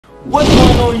What's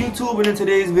going on YouTube? And in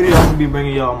today's video I'm gonna be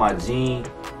bringing y'all my jean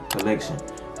collection.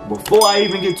 Before I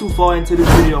even get too far into this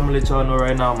video, I'm gonna let y'all know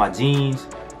right now my jeans,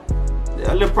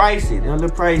 they're a little pricey. You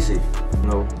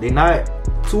know, they're not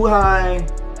too high,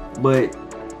 but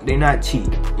they're not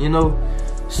cheap, you know.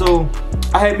 So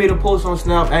I had made a post on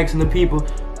Snap asking the people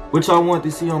what y'all want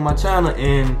to see on my channel,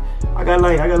 and I got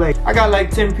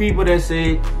like 10 people that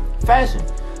said fashion.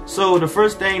 So the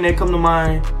first thing that come to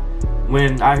mind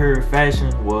when I heard fashion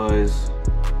was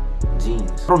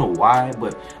jeans. I don't know why,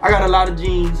 but I got a lot of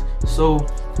jeans, so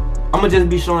I'm gonna just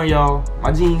be showing y'all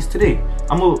my jeans today.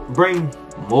 I'm gonna bring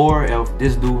more of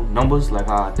this dude numbers, like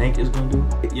how I think it's gonna do.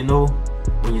 You know,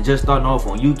 when you're just starting off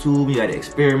on YouTube, you gotta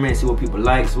experiment, see what people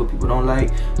like, see what people don't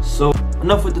like. So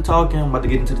enough with the talking, I'm about to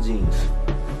get into the jeans.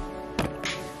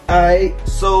 Alright,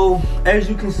 so as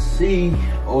you can see,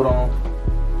 hold on.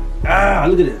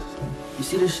 Look at this. You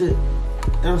see this shit?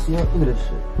 Y'all see that? Look at this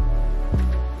shit.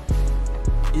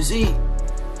 You see?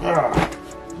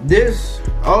 This,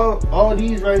 all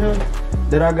these right here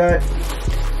that I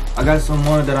got some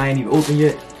more that I ain't even opened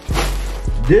yet.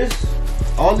 This,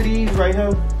 all of these right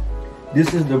here,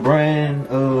 this is the brand,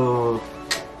 look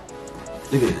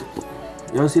at this.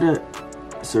 Y'all see that?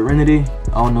 Serenity.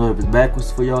 I don't know if it's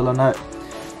backwards for y'all or not.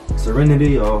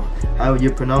 Serenity, or how you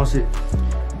pronounce it.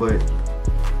 But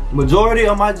majority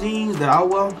of my jeans that I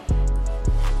wear,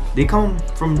 they come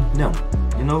from them,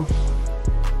 you know.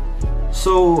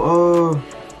 So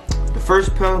the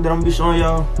first pair that I'm gonna be showing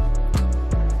y'all,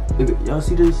 y'all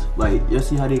see this? Like, y'all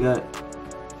see how they got,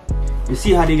 you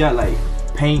see how they got like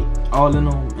paint all in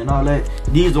them and all that.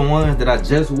 These are ones that I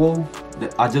just wore.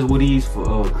 I just wore these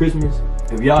for Christmas.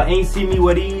 If y'all ain't see me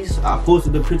with these, I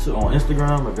posted the picture on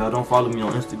Instagram. If y'all don't follow me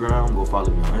on Instagram, go follow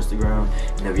me on Instagram.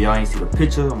 And if y'all ain't see the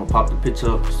picture, I'm gonna pop the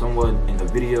picture up somewhere in the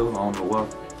video. I don't know where. I'm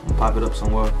gonna pop it up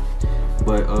somewhere.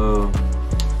 But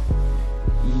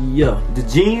yeah, the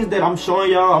jeans that I'm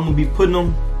showing y'all, I'm gonna be putting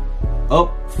them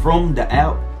up from the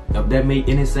app, if that made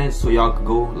any sense, so y'all could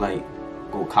go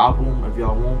cop them if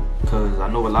y'all want. Cause I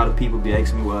know a lot of people be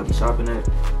asking me where I be shopping at.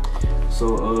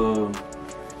 So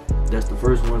that's the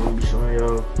first one I'm gonna be showing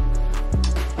y'all.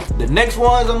 The next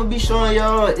ones I'm gonna be showing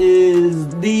y'all is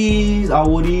these. I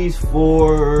wore these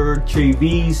for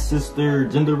Trevi's sister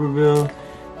gender reveal.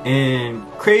 And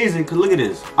crazy, cause look at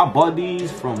this. I bought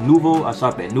these from Nouveau. I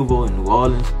shop at Nouveau in New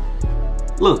Orleans.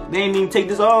 Look, they ain't even take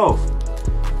this off.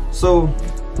 So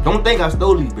don't think I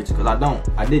stole these bitches, cause I don't.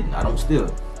 I didn't. I don't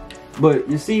steal. But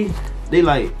you see, they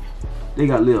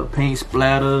got little paint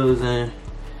splatters and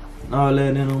all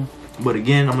that in them. But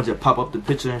again, I'm gonna just pop up the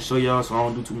picture and show y'all, so I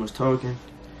don't do too much talking.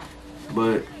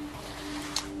 But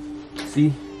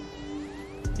see,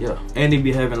 yeah, and they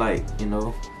be having like, you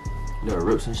know, little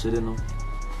rips and shit in them.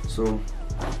 So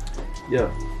yeah,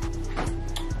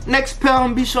 next pair I'm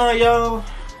gonna be showing y'all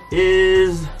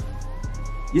is,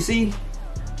 you see,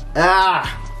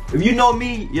 if you know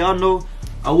me, y'all know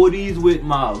I wore these with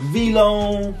my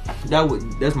V-Long.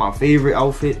 That's my favorite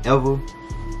outfit ever.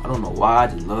 I don't know why, I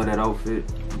just love that outfit.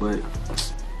 But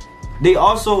they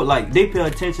also like, they pay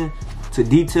attention to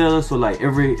details. So like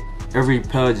every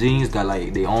pair of jeans got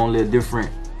like their own little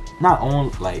different, not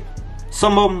on, like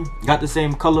some of them got the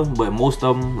same color, but most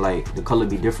of them like the color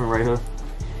be different right here.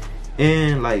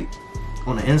 And like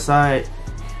on the inside,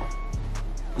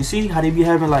 you see how they be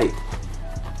having like,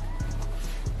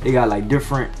 they got like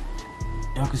different,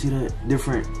 y'all can see that,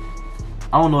 different,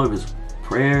 I don't know if it's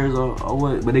prayers or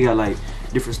what, but they got like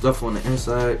different stuff on the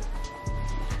inside.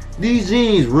 These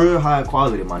jeans real high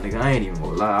quality, my nigga. I ain't even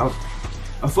gonna lie.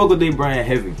 I fuck with they brand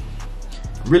heavy.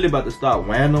 I'm really about to start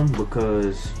wearing them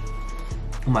because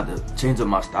I'm about to change up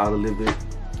my style a little bit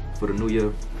for the new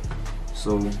year.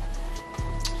 So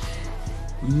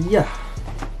yeah,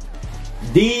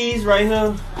 these right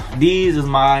here, these is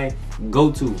my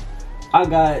go-to. I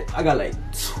got like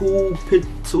two,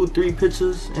 three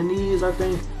pictures in these, I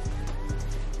think.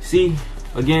 See,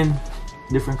 again,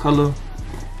 different color.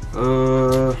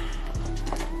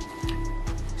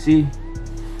 See,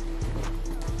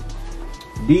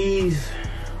 these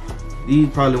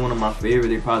probably one of my favorite.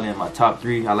 They probably in my top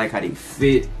 3. I like how they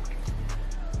fit.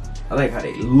 I like how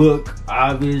they look,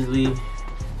 obviously,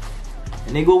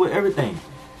 and they go with everything.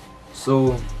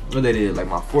 So what that is, like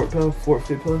my fourth,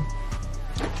 fifth pair.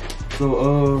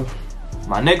 So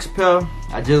my next pair,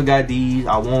 I just got these.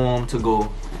 I want them to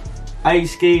go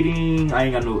ice skating. I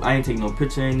ain't taking no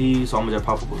picture in these, so I'm gonna just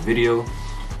pop up a video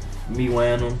me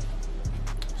wearing them.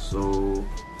 So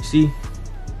see,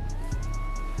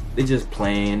 they just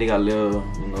plain. They got little,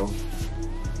 you know,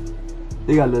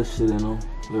 they got little shit in them,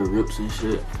 little rips and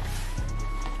shit.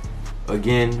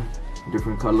 Again,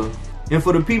 different color. And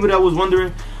for the people that was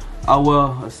wondering, I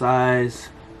wear a size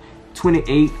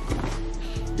 28.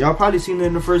 Y'all probably seen it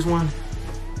in the first one,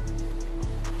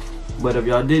 but if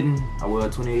y'all didn't, I wear a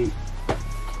 28.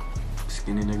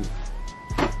 Skinny nigga.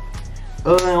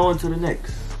 On to the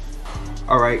next.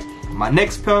 Alright, my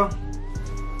next pair.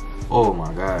 Oh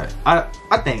my god.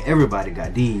 I think everybody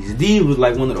got these. These was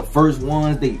like one of the first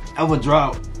ones they ever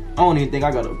dropped. I don't even think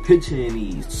I got a picture in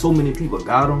these. So many people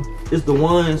got them. It's the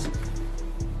ones,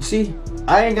 see,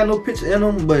 I ain't got no picture in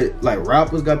them, but like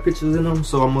rappers got pictures in them.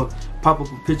 So I'm gonna pop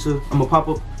up a picture. I'm gonna pop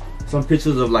up some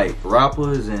pictures of like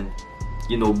rappers and,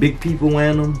 you know, big people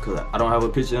wearing them, cause I don't have a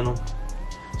picture in them.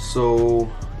 So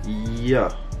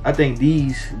yeah, I think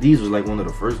these was like one of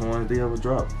the first ones they ever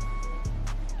dropped.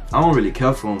 I don't really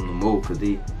care for them no more, cause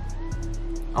I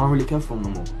don't really care for them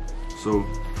no more. So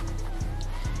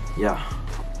yeah,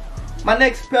 my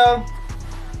next pair.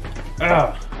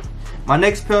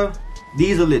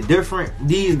 These a little different.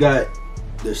 These got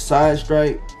the side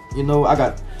stripe. You know,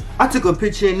 I took a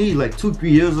picture in these like 2-3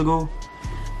 years ago.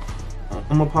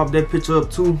 I'm gonna pop that picture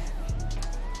up too.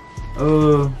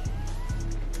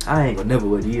 I ain't gonna never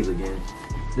wear these again.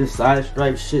 This side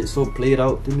stripe shit so played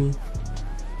out to me.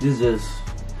 This just,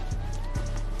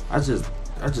 I just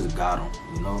got them,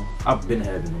 you know. I've been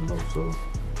having them though, so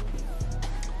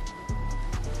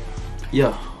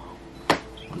yeah.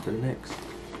 On to the next.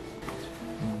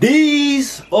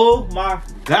 These, oh my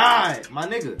god, my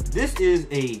nigga, this is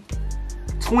a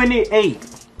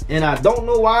 28, and I don't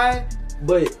know why,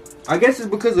 but I guess it's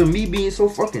because of me being so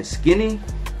fucking skinny.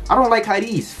 I don't like how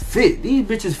these fit. These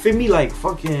bitches fit me like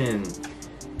fucking,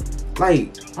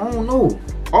 like, I don't know.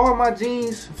 All my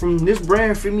jeans from this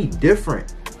brand fit me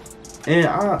different, and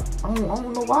I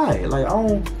don't know why. Like, I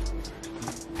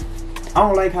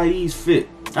don't like how these fit.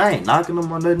 I ain't knocking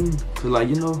them or nothing, cause like,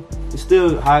 you know, it's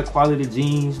still high quality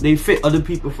jeans. They fit other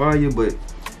people fire, but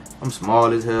I'm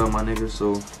small as hell, my nigga,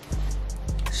 so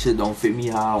shit don't fit me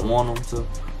how I want them to.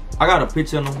 I got a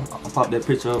picture of them. I'll pop that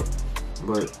picture up,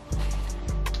 but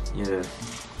yeah.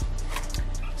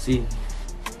 See,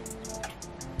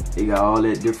 they got all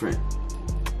that different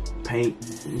paint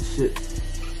and shit.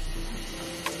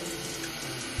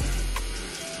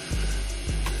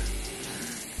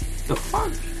 The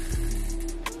fuck?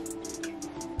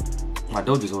 My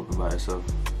door just opened by itself.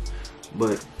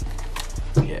 But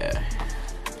yeah,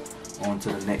 on to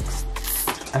the next.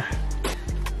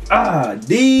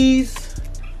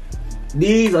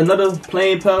 These another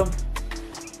plain pair,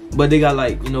 but they got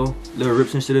like, you know, little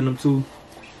rips and shit in them too.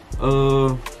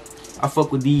 I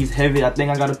fuck with these heavy. I think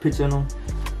I got a picture in them.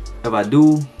 If I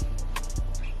do,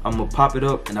 I'm gonna pop it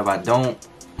up, and if I don't,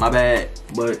 my bad.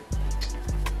 But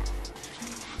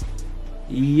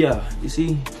yeah, you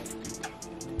see,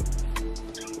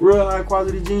 real high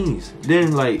quality jeans.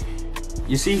 Then like,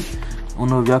 you see, I don't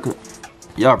know if y'all could,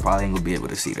 y'all probably ain't gonna be able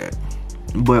to see that,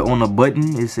 but on the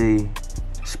button it say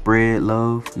spread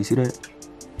love. You see that?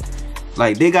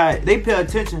 Like, they pay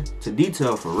attention to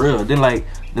detail for real. Then like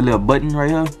the little button right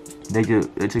here, they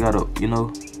just got a, you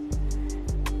know,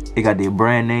 they got their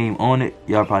brand name on it.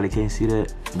 Y'all probably can't see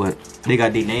that, but they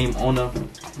got their name on them.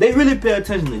 They really pay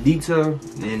attention to detail,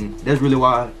 and that's really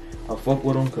why I fuck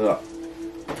with them, cause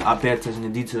I pay attention to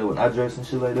detail when I dress and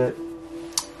shit like that.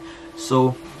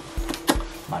 So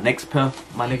my next pair,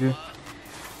 my nigga,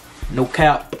 no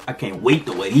cap, I can't wait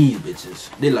to wear these bitches.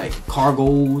 They like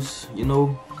cargos, you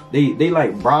know. They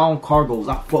like brown cargos.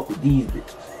 I fuck with these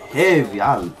bitches heavy.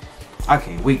 I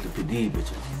can't wait to put these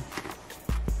bitches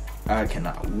on. I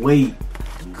cannot wait.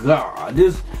 God,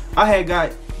 I had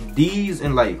got these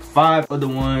and like 5 other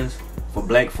ones for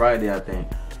Black Friday, I think.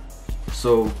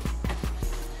 So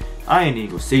I ain't even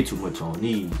gonna say too much on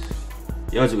these.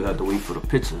 Y'all just gonna have to wait for the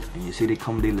pictures. And you see they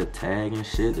come with their little tag and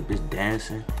shit, the bitch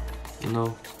dancing, you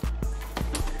know.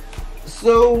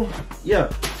 So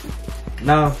yeah,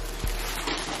 now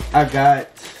I got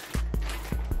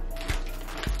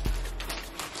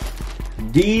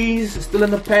these still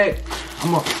in the pack.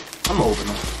 I'm gonna open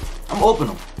them. I'm gonna open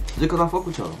them just because I fuck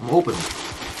with y'all. I'm gonna open them.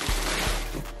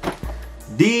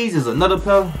 These is another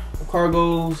pair of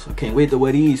cargos. I can't wait to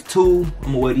wear these too. I'm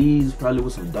gonna wear these probably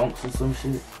with some dunks or some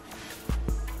shit.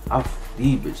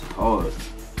 These bitches hard.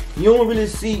 You don't really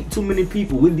see too many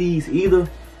people with these either.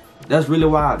 That's really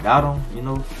why I got them, you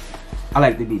know. I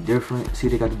like to be different. See,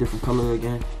 they got the different color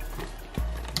again.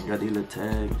 Got these little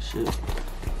tag and shit.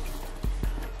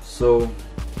 So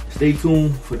stay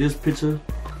tuned for this picture.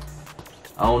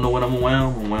 I don't know when I'm gonna wear them.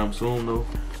 I'm gonna wear them soon though.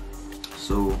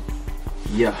 So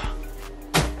yeah.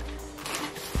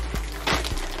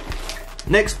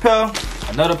 Next pair,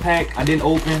 another pack I didn't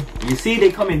open. You see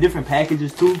they come in different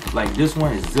packages too. Like this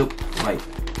one is zipped, like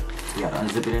you gotta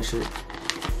unzip it and shit.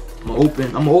 I'm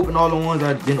gonna open all the ones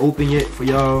I didn't open yet for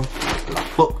y'all.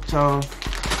 Fuck y'all.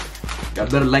 Y'all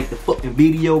better like the fucking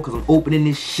video, cause I'm opening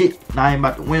this shit. Now I ain't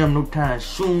about to wear them no time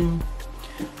soon.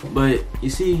 But you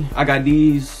see, I got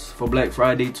these for Black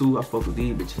Friday too. I fuck with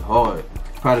these bitches hard.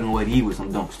 Probably gonna wear these with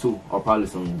some dunks too, or probably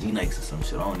some G-Nikes or some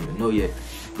shit. I don't even know yet.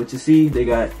 But you see, they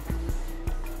got,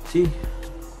 see,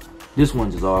 this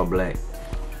one's just all black.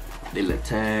 They let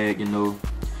tag, you know.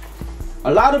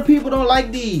 A lot of people don't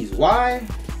like these. Why?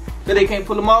 Cause they can't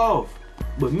pull them off.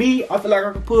 But me, I feel like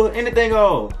I can pull anything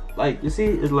off. Like, you see,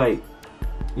 it's like,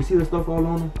 you see the stuff all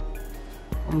on them?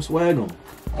 I'm gonna swag them.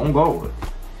 On guard.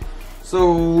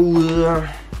 So,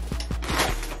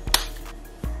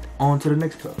 on to the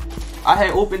next pair. I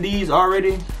had opened these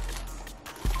already.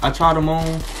 I tried them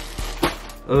on.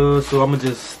 So I'm gonna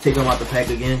just take them out the pack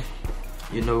again.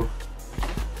 You know.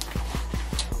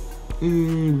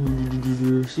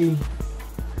 See?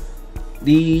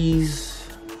 These,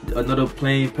 another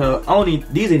plain pair.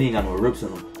 These ain't even got no rips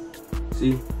in them.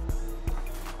 See?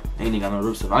 Ain't even got no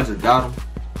rips in them. I just got them.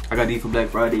 I got these for Black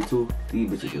Friday too. These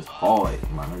bitches just hard,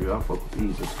 my nigga. I fuck with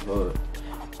these just hard.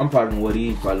 I'm probably gonna wear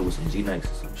these probably with some G-Nikes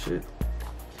or some shit.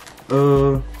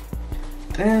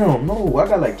 Damn, no, I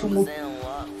got like 2 more.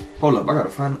 Hold up, I gotta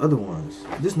find the other ones.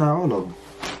 This not all of them.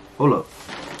 Hold up.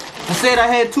 I said I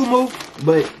had 2 more,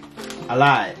 but I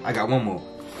lied. I got 1 more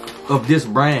of this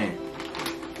brand.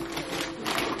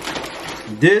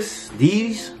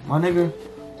 These, my nigga.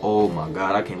 Oh my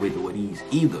god, I can't wait to wear these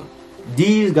either.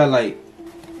 These got like,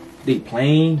 they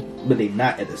plain, but they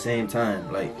not at the same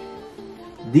time. Like,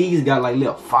 these got like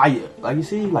little fire. Like, you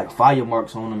see, like fire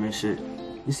marks on them and shit.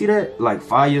 You see that? Like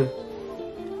fire.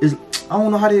 Is, I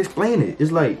don't know how to explain it.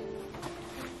 It's like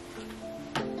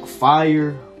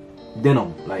fire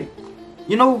denim. Like,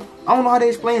 you know, I don't know how to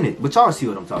explain it, but y'all see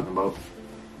what I'm talking about.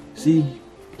 See,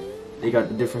 they got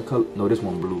the different color. No, this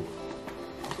one blue.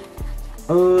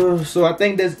 So I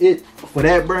think that's it for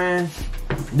that brand.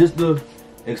 This the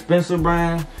expensive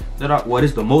brand that I, well,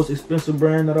 this the most expensive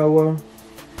brand that I wear.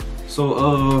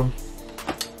 So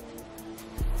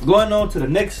going on to the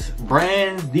next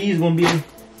brands. These gonna be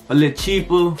a little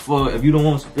cheaper for if you don't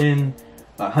want to spend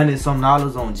 $100-something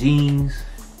on jeans.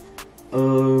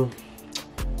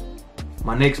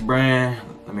 My next brand,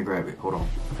 let me grab it, hold on.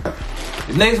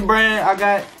 The next brand I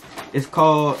got is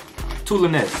called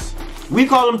Toulonnais. We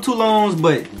call them Toulons,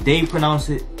 but they pronounce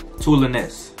it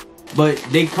Toulonnais. But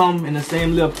they come in the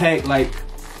same little pack like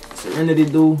Serenity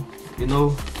do, you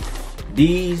know.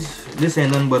 This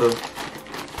ain't nothing but a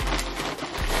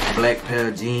black pair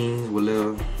of jeans with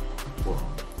little, well,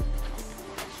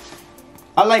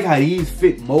 I like how these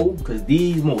fit more, cause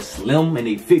these more slim and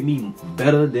they fit me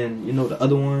better than, you know, the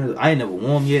other ones. I ain't never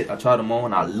worn them yet. I tried them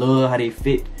on. I love how they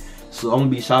fit. So I'm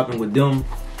gonna be shopping with them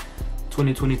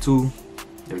 2022.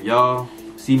 If y'all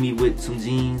see me with some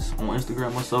jeans on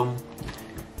Instagram or something,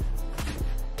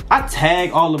 I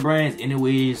tag all the brands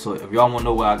anyway. So if y'all wanna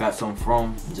know where I got something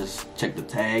from, just check the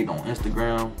tag on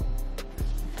Instagram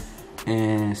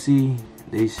and see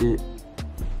they shit.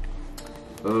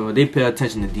 They pay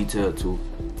attention to detail too,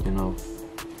 you know.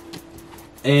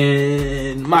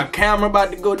 And my camera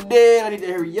about to go dead. I need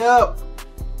to hurry up.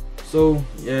 So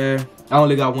yeah, I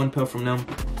only got 1 pair from them,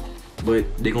 but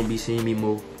they gonna be seeing me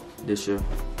more this year.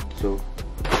 So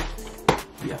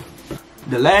yeah,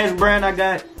 the last brand I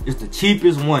got is the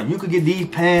cheapest one. You could get these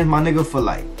pants, my nigga, for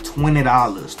like $20,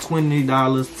 $10,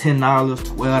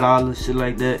 $12, shit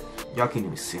like that. Y'all can't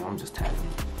even see. I'm just tagging.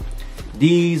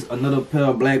 These, another pair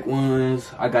of black ones.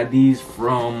 I got these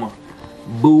from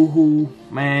Boohoo,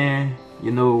 man.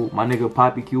 You know, my nigga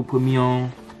Poppy Q put me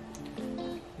on.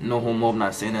 No homo, I'm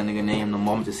not saying that nigga name no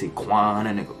more. I'm just say Quan.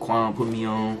 That nigga Quan put me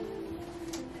on.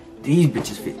 These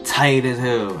bitches fit tight as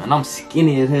hell. And I'm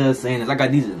skinny as hell saying this. I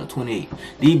got these in a 28.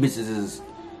 These bitches is,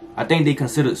 I think they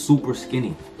considered super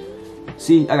skinny.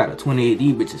 See, I got a 28.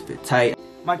 These bitches fit tight.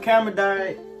 My camera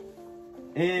died.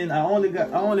 And I only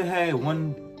had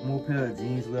 1 more pair of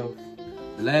jeans left.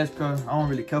 The last pair, I don't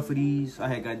really care for these. I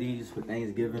had got these for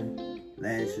Thanksgiving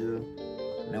last year.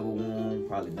 Never worn,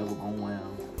 probably never gonna wear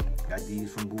them. Got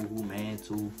these from Boohoo, man,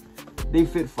 too. They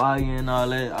fit fire and all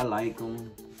that. I like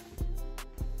them.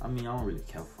 I mean, I don't really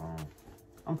care for them.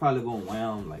 I'm probably gonna wear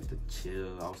them like to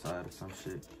chill outside or some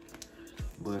shit.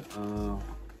 But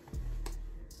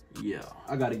yeah,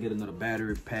 I gotta get another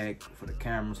battery pack for the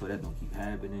camera so that don't keep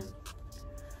happening.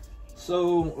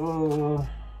 So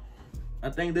I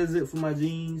think that's it for my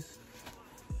jeans.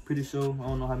 Pretty sure. I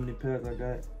don't know how many pairs I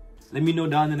got. Let me know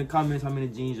down in the comments how many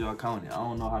jeans y'all counted. I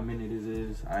don't know how many this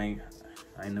is. I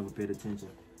ain't never paid attention.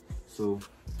 So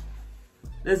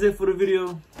that's it for the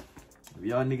video. If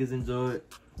y'all niggas enjoyed,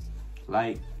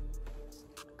 like,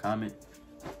 comment,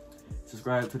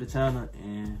 subscribe to the channel,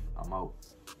 and I'm out.